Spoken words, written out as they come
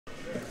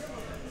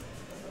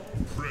Yeah,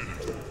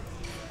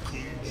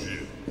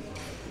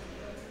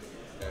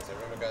 so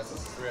remember guys,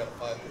 this is 3 out of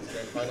 5 in the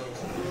grand finals.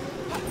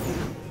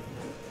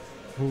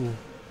 Ooh.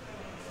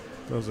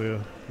 That was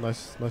a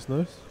nice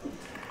nose.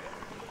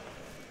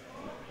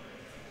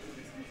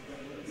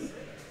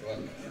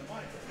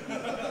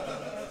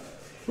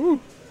 Ooh.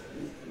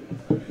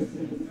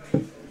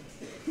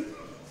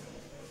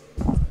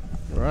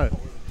 All right.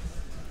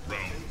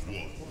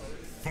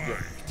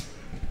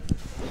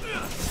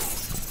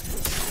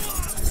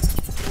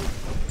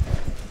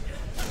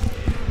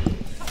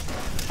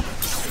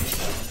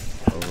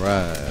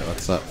 Alright,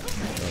 what's up?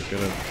 Oh,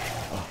 good.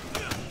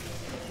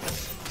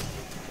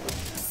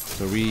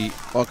 So we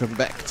welcome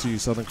back to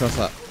Southern Cross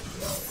Up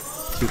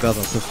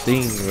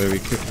 2015, where we're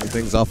kicking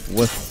things off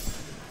with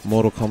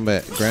Mortal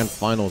Kombat Grand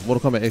Finals,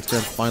 Mortal Kombat X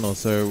Grand Finals.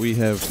 So we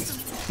have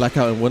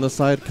Blackout and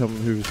Winterside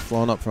who's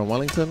flown up from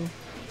Wellington.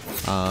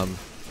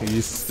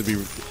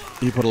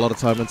 He put a lot of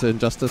time into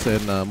Injustice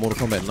and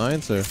Mortal Kombat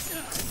 9, so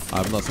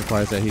I'm not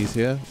surprised that he's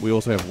here. We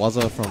also have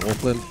Waza from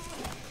Auckland,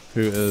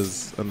 who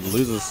is on the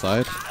losers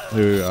side,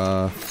 who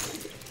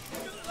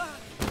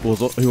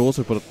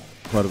also put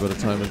quite a bit of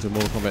time into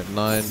Mortal Kombat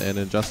 9 and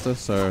Injustice.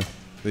 So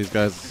these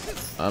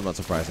guys, I'm not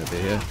surprised that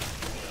they're here.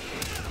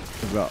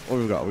 What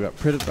we've got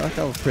Predator,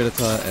 Blackout with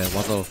Predator and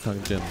Waza with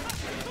Kung Jin.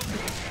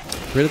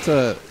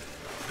 Predator,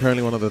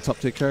 currently one of the top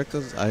tier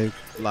characters.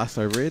 Last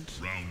I read.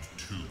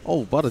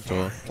 Oh,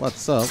 Butterjaw,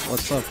 what's up?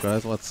 What's up,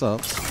 guys? What's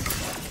up?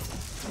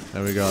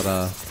 And we got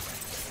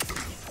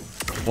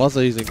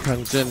Waza using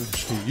Kung Jin,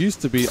 who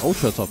used to be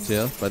ultra top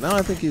tier, but now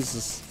I think he's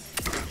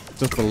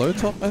just below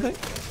top, I think.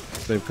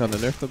 They've kind of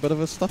nerfed a bit of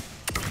his stuff.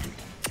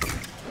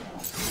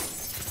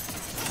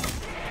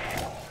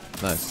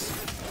 Nice.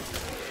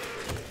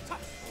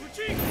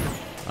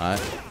 Alright,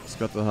 he's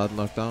got the hard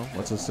knockdown.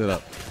 What's his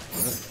setup?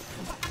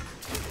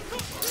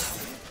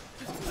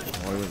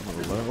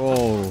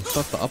 Oh,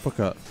 stop the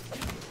uppercut.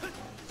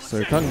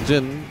 So Kung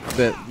Jin,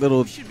 that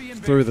little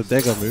through the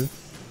dagger move.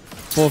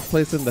 4th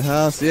place in the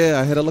house. Yeah,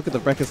 I had a look at the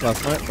brackets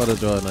last night,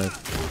 Butterjaw, and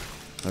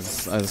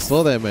I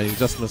saw that, man. You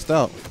just missed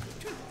out.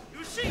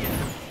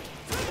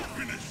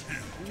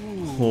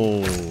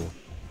 Oh,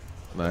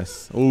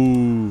 nice.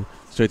 Ooh,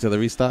 straight to the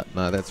restart.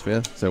 Nah, that's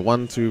fair. So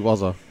 1-2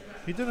 Waza.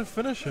 He didn't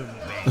finish him.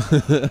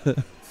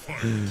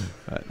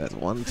 Alright, that's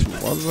 1-2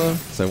 Waza.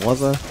 So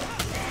Waza.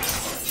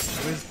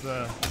 Where's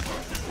the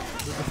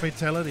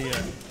fatality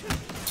at?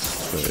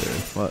 So,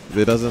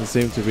 there doesn't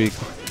seem to be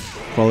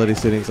quality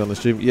settings on the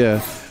stream.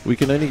 Yeah, we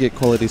can only get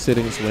quality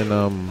settings when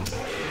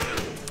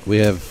we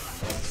have,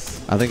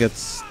 I think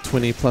it's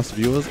 20 plus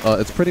viewers.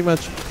 It's pretty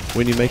much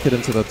when you make it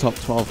into the top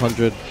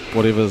 1200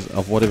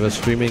 whatever's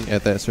streaming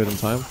at that certain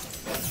time.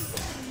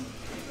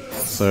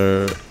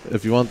 So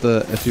if you want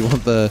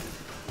the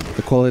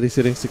quality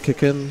settings to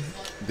kick in,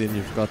 then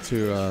you've got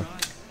to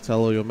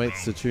tell all your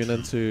mates to tune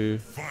into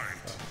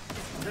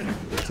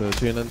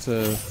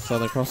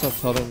Southern Cross Up.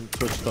 Tell them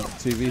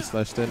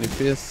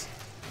twitch.tv/standingfierce.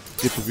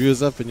 Get the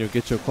views up and you'll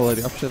get your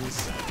quality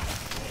options.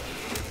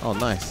 Oh,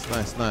 nice.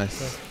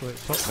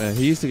 Man,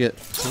 he used to get...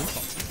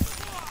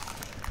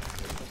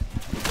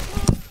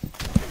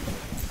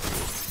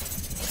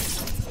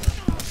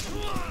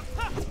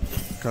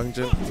 Kung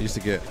Jin used to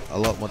get a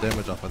lot more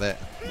damage off of that.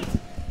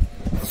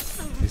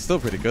 He's still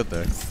pretty good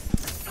though.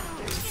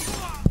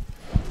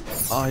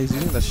 Oh, he's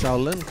using the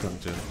Shaolin Kung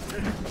Jin.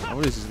 I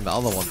was using the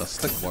other one, the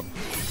stick one.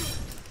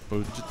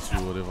 Bojutsu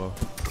or whatever.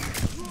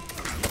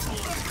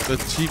 The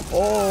cheap.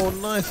 Oh,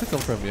 nice hit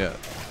from yeah.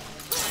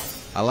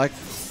 I like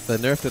the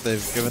nerf that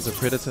they've given to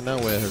Predator now,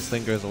 where his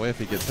thing goes away if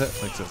he gets hit.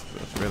 Makes it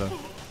better.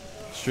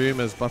 Stream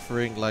is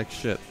buffering like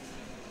shit.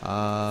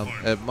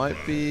 It might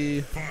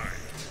be.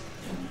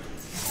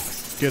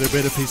 Get a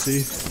better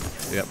PC.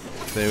 Yep.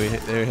 There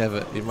we have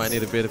it. You might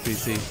need a better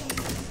PC.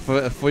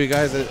 For you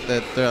guys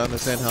that don't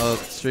understand how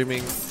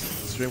stream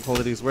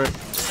qualities work,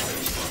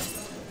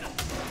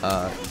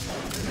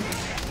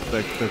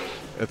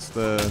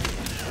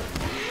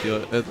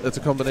 it's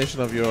a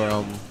combination of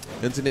your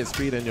internet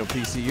speed and your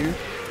PCU.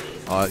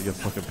 Your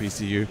fucking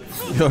PCU.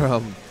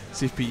 Your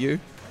CPU.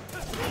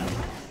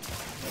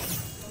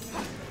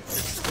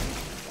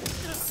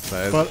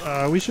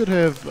 But we should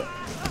have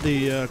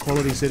the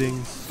quality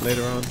settings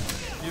later on.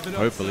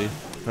 Hopefully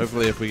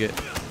if we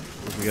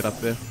get up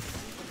there.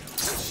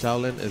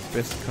 Shaolin is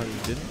best Kung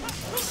Jin.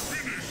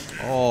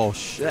 Oh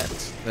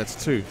shit, that's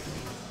 2.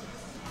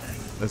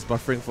 That's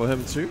buffering for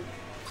him too.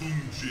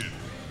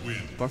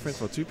 Buffering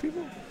for 2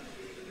 people.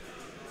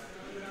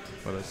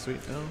 What a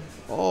sweet now.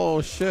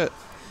 Oh shit.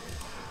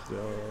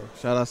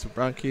 Shout out to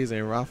Bronkies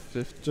and Ralph.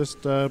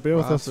 Just bear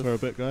with us for a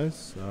bit,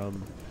 guys.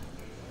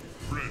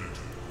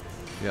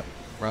 Yep,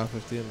 Ralph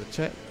 50 in the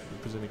chat.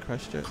 Representing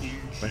Christchurch.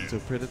 Back to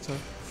Predator.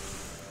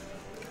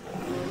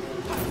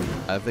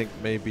 I think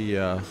maybe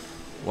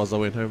Waza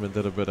went home and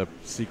did a bit of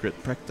secret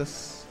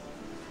practice.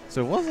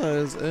 So Waza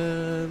is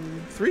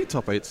in 3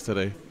 top 8s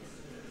today.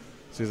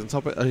 So he's in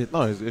top 8.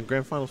 No, he's in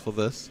grand finals for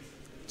this.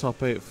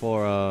 Top 8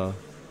 for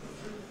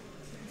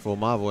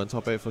Marvel and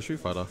top 8 for Street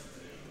Fighter.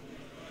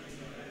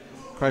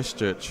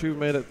 Christchurch. Who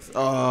made it?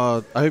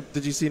 Oh, I hope.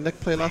 Did you see Nick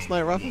play last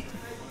night, Rafa?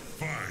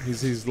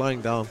 He's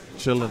lying down,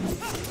 chilling.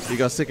 He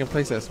got second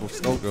place at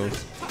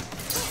Skullgirls.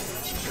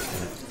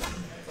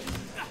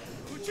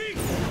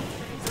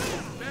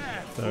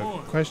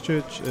 So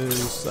Christchurch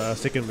is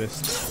second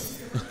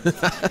best.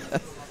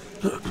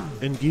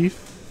 In Geef.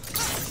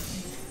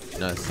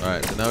 Nice. All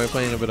right. So now we're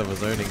playing a bit of a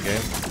zoning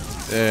game.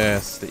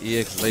 Yes, the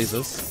EX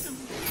lasers.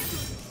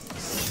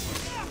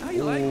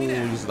 Ooh,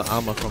 use the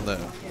armor from the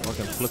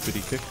fucking flippity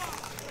kick.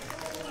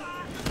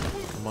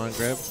 Come on,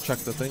 grab, chuck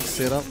the thing,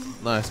 set up.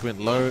 Nice,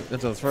 went low into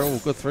the throw. Ooh,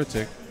 good throw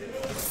tech.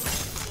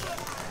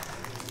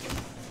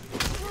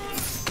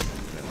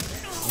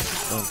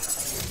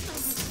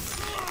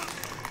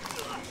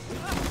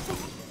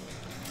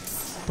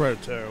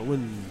 Predator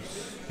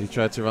wins. He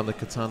tried to run the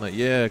katana.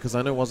 Yeah, because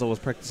I know Waza was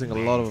practicing a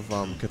lot of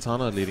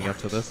katana leading up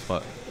to this,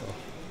 but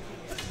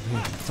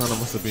katana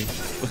must have been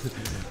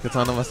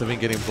katana must have been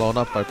getting blown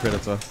up by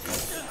Predator.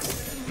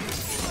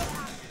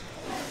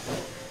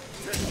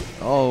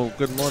 Oh,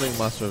 good morning,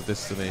 Master of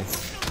Destiny.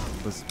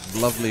 This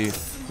lovely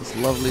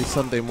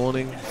Sunday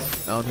morning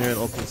down here in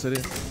Auckland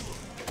City.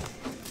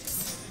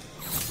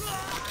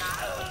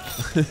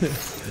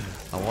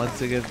 And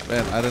once again,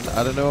 man, I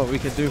don't know what we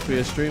can do for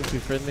your stream, too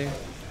friendly.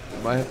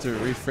 Might have to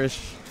refresh.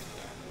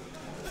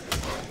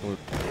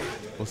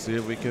 We'll see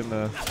if we can.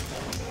 I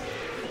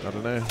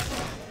don't know.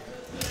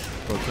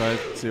 We'll try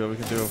to see what we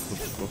can do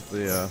with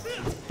the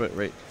bit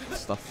rate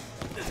stuff.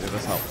 Yeah,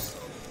 this helps.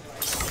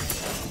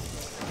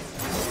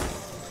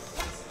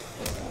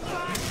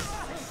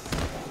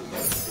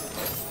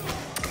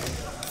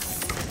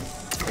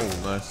 Oh,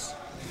 nice.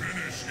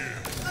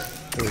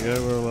 There we go.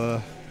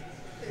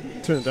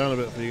 We'll turn it down a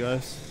bit for you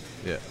guys.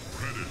 Yeah.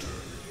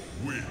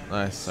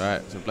 Nice. All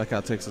right. So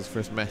Blackout takes his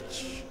first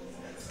match.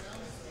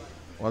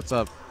 What's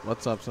up?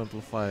 What's up,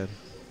 Simplified?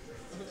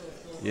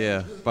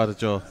 Yeah,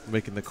 Butterjaw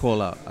making the call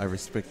out. I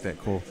respect that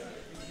call.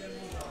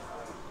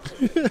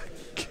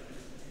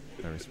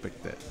 I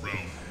respect that.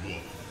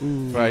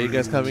 Right, you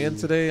guys coming in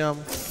today?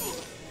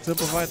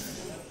 Simplified.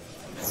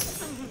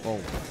 Oh.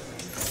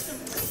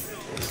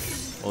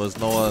 Well, is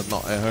Noah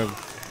not at home?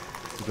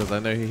 Because I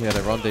know he had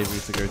a rendezvous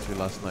to go to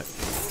last night.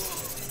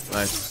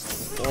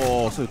 Nice.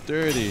 Oh, so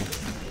dirty.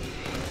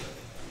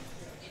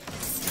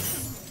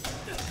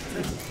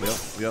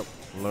 Yep.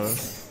 Low.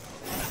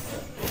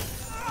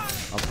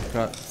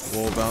 Uppercut.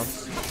 Wall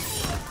bounce.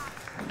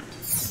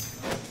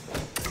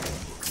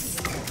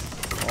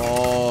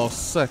 Oh,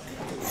 sick.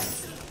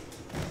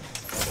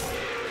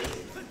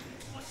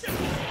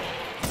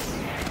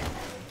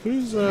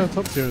 Who's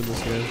top tier in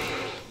this game?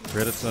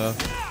 Predator.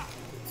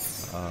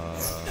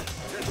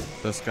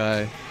 This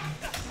guy.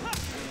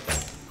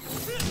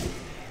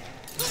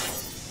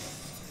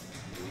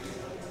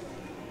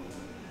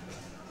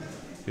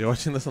 You're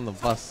watching this on the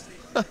bus.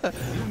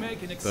 You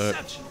make an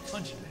exception,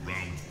 punch.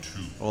 Round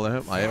 2. All of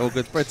him. Aye, all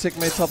good. Bro, Tick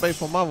made top 8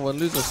 for Marvel and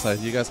loser side.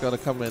 You guys gotta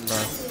come and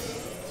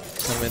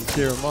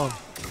cheer him on.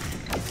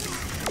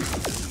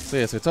 So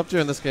yeah, so top tier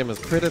in this game is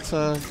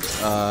Predator,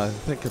 I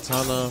think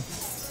Katana.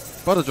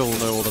 Butterjaw will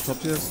know all the top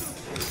tiers.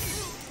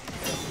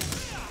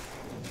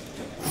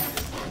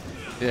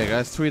 Yeah,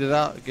 guys, tweet it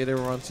out. Get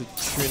everyone to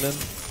tune in.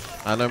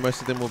 I know most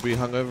of them will be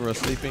hungover or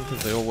sleeping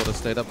because they all would have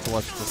stayed up to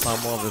watch the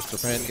Samoa vs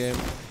Japan game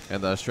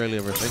and the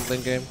Australia vs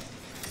England game.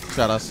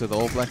 Shout outs to the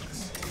All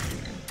Blacks.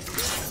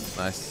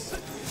 Nice.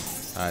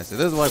 Alright, so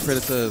this is why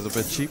Predator is a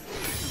bit cheap.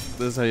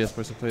 This is how you're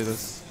supposed to play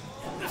this.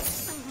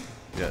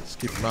 Yeah, just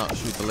keep him out.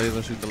 Shoot the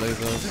laser, shoot the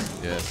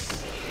lasers.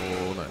 Yes.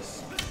 Oh,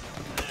 nice.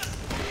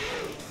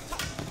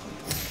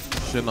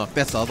 Shinnok.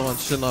 That's the other one.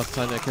 Shinnok,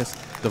 Tanya, Cassie.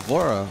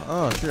 Devora.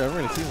 Oh, shit, I haven't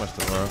really seen much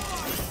Devora.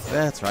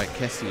 That's right,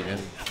 Cassie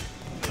and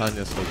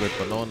Tanya's still good,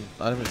 but no one,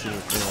 I haven't seen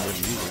anyone really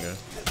using her.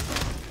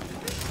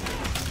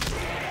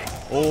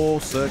 Oh,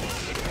 sick.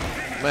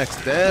 Max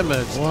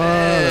damage.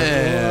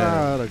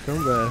 Wow, the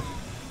comeback.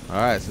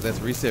 Alright, so that's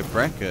reset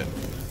bracket.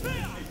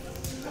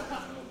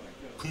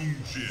 Kung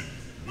Jin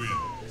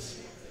wins.